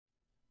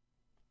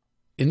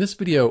In this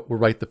video, we'll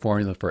write the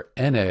formula for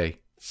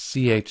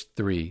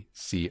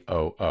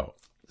NaCH3COO.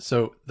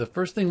 So the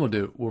first thing we'll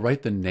do, we'll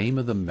write the name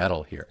of the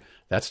metal here.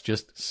 That's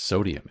just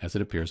sodium as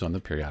it appears on the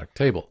periodic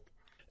table.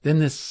 Then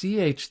this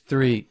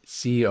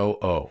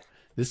CH3COO,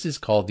 this is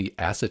called the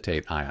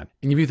acetate ion.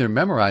 And you've either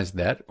memorized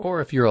that,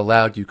 or if you're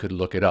allowed, you could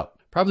look it up.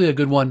 Probably a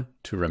good one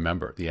to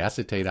remember. The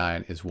acetate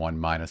ion is 1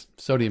 minus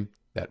sodium.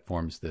 That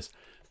forms this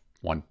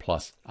 1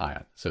 plus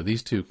ion. So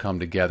these two come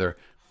together,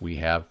 we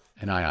have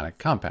an ionic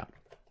compound.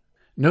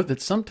 Note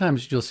that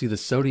sometimes you'll see the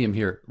sodium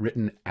here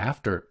written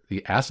after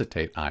the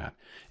acetate ion.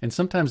 And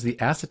sometimes the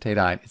acetate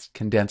ion is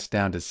condensed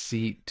down to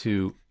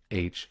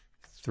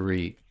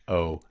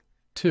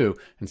C2H3O2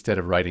 instead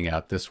of writing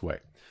out this way.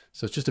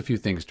 So it's just a few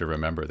things to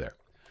remember there.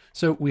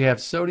 So we have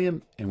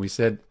sodium, and we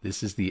said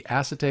this is the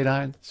acetate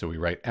ion, so we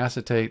write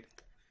acetate.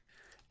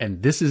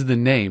 And this is the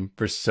name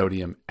for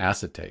sodium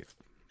acetate.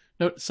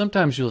 Note,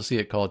 sometimes you'll see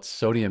it called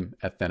sodium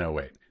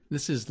ethanoate.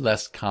 This is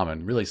less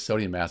common. Really,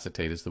 sodium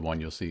acetate is the one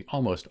you'll see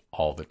almost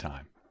all the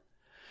time.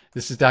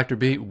 This is Dr.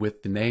 B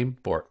with the name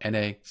for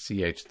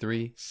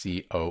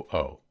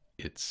NaCH3COO.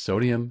 It's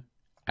sodium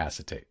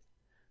acetate.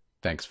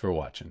 Thanks for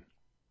watching.